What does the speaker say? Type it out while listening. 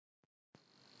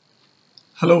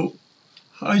Hello,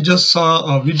 I just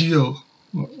saw a video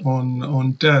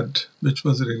on TED which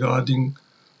was regarding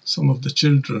some of the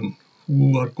children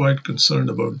who are quite concerned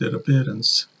about their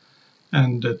appearance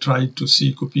and tried to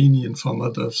seek opinion from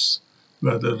others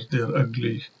whether they're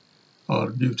ugly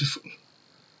or beautiful.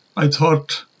 I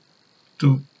thought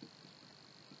to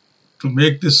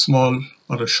make this small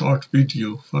or a short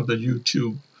video for the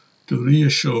YouTube to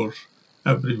reassure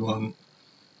everyone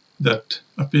that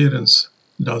appearance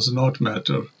does not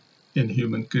matter in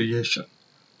human creation.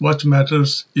 What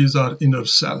matters is our inner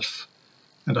self,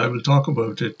 and I will talk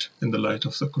about it in the light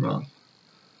of the Quran.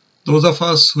 Those of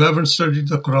us who haven't studied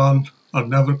the Quran or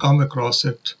never come across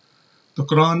it, the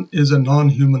Quran is a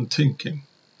non-human thinking.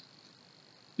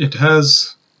 It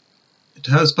has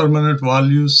permanent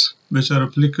values which are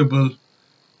applicable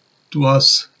to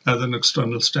us as an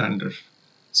external standard.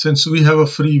 Since we have a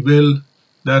free will,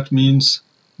 that means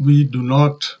we do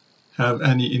not have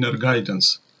any inner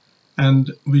guidance,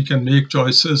 and we can make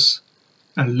choices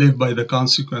and live by the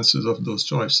consequences of those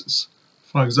choices.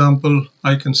 For example,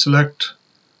 I can select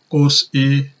course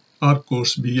A or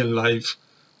course B in life,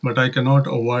 but I cannot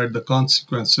avoid the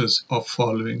consequences of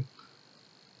following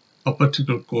a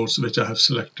particular course which I have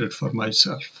selected for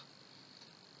myself.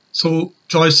 So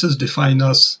choices define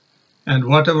us, and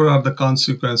whatever are the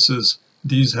consequences,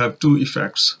 these have two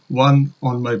effects, one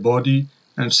on my body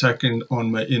and second on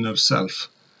my inner self.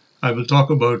 I will talk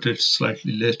about it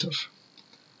slightly later.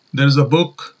 There is a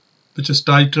book which is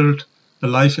titled The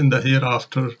Life in the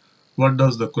Hereafter, What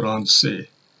Does the Quran Say?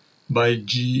 By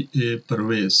G.A.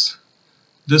 Pervez.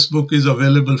 This book is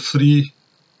available free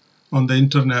on the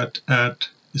internet at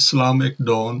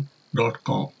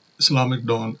islamicdawn.com. Islamic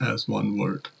Dawn as one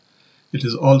word. It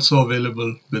is also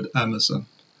available with Amazon,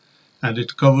 and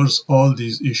it covers all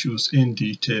these issues in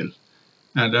detail.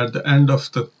 And at the end of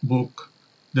the book,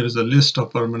 there is a list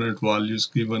of permanent values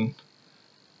given,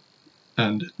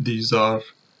 and these are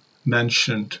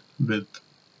mentioned with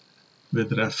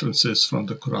references from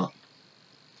the Quran.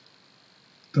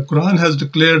 The Quran has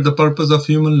declared the purpose of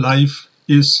human life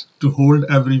is to hold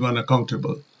everyone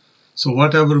accountable. So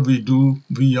whatever we do,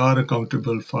 we are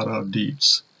accountable for our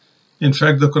deeds. In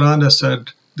fact, the Quran has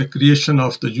said the creation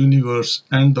of the universe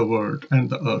and the world and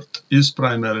the earth is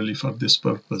primarily for this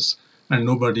purpose, and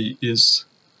nobody is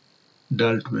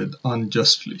dealt with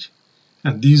unjustly.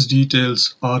 And these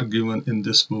details are given in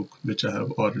this book, which I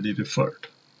have already referred.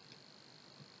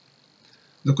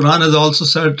 The Quran has also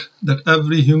said that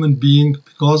every human being,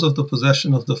 because of the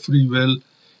possession of the free will,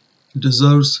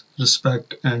 deserves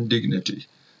respect and dignity.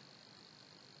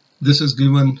 This is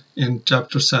given in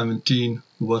chapter 17,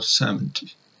 verse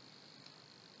 70.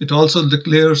 It also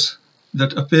declares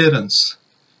that appearance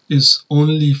is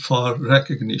only for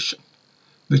recognition,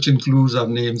 which includes our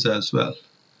names as well.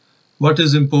 What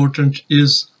is important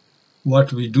is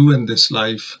what we do in this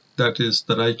life, that is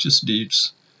the righteous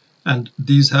deeds, and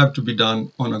these have to be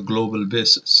done on a global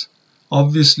basis.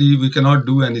 Obviously, we cannot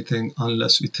do anything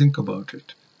unless we think about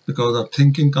it, because our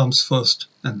thinking comes first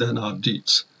and then our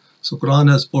deeds. So Quran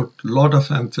has put a lot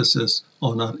of emphasis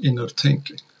on our inner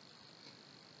thinking.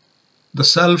 The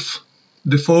self,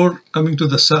 before coming to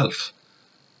the self,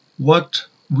 what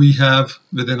we have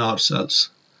within ourselves.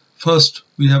 First,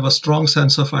 we have a strong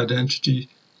sense of identity.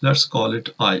 Let's call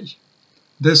it I.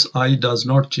 This I does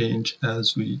not change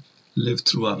as we live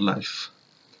through our life.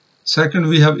 Second,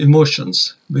 we have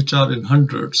emotions, which are in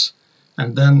hundreds,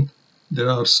 and then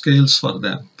there are scales for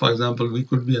them. For example, we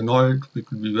could be annoyed, we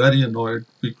could be very annoyed,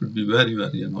 we could be very,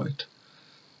 very annoyed.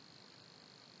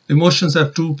 Emotions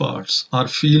have two parts, our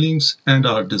feelings and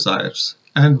our desires,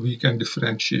 and we can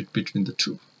differentiate between the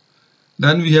two.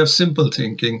 Then we have simple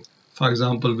thinking. For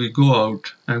example, we go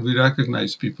out and we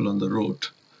recognize people on the road,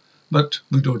 but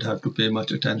we don't have to pay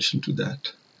much attention to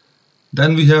that.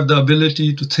 Then we have the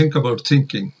ability to think about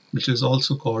thinking, which is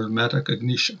also called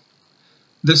metacognition.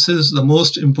 This is the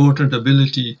most important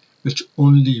ability which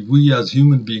only we as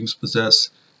human beings possess,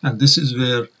 and this is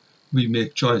where we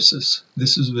make choices.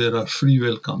 This is where our free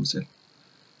will comes in.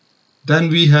 Then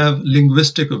we have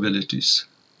linguistic abilities.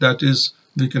 That is,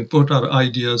 we can put our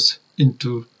ideas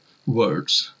into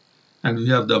words, and we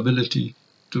have the ability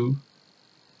to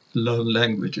learn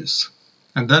languages.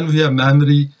 And then we have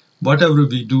memory. Whatever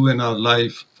we do in our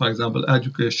life, for example,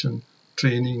 education,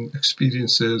 training,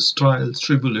 experiences, trials,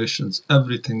 tribulations,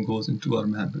 everything goes into our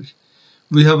memory.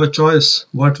 We have a choice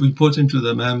what we put into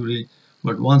the memory,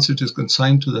 but once it is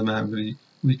consigned to the memory,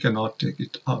 we cannot take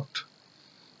it out.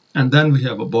 And then we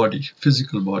have a body,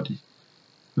 physical body,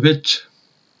 which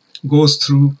goes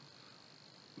through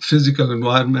physical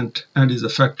environment and is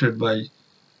affected by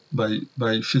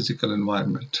physical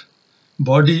environment.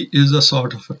 Body is a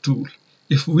sort of a tool.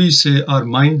 If we say our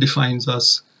mind defines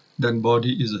us, then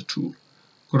body is a tool.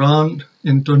 Quran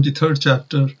in 23rd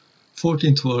chapter,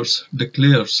 14th verse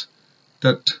declares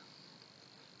that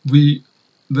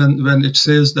when it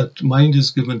says that mind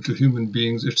is given to human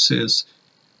beings, it says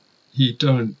he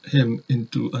turned him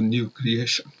into a new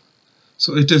creation.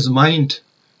 So it is mind,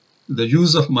 the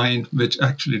use of mind, which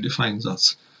actually defines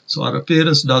us. So our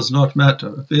appearance does not matter.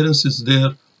 Appearance is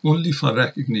there only for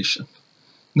recognition,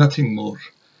 nothing more.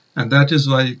 And that is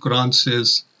why Quran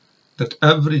says that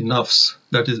every nafs,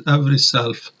 that is every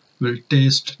self, will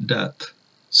taste death.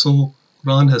 So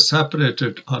Quran has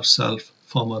separated ourself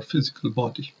from our physical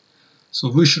body. So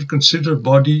we should consider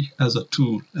body as a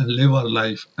tool and live our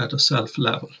life at a self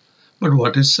level. But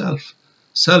what is self?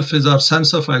 Self is our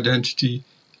sense of identity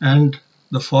and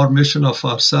the formation of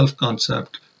our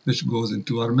self-concept, which goes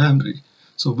into our memory.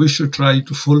 So we should try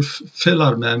to fill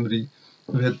our memory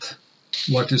with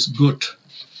what is good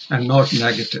and not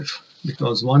negative,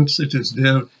 because once it is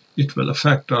there, it will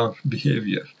affect our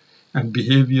behavior, and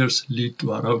behaviors lead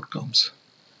to our outcomes.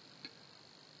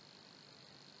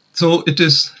 So it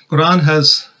is, Quran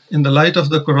has, in the light of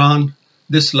the Quran,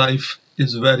 this life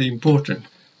is very important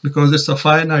because it's a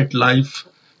finite life.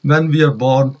 When we are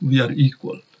born, we are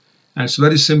equal. And it's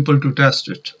very simple to test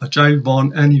it. A child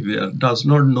born anywhere does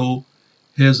not know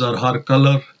his or her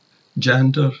color,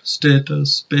 gender,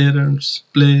 status, parents,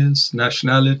 place,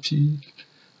 nationality,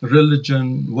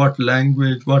 religion, what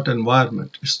language, what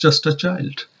environment. It's just a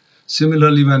child.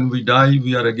 Similarly, when we die,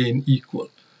 we are again equal.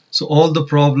 So all the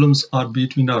problems are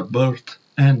between our birth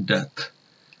and death.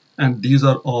 And these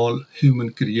are all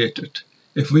human created.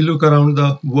 If we look around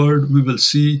the world, we will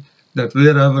see that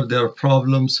wherever there are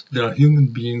problems, there are human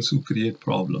beings who create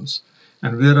problems.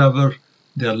 And wherever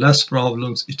there are less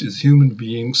problems, it is human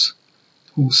beings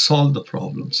who solve the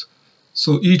problems.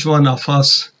 So each one of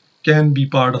us can be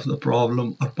part of the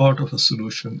problem or part of a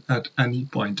solution at any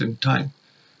point in time.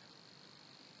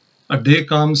 A day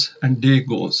comes and day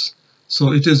goes.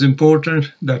 So it is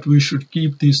important that we should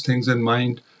keep these things in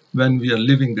mind when we are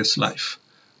living this life.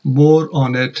 More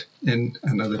on it in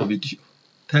another video.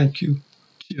 Thank you.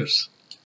 Cheers.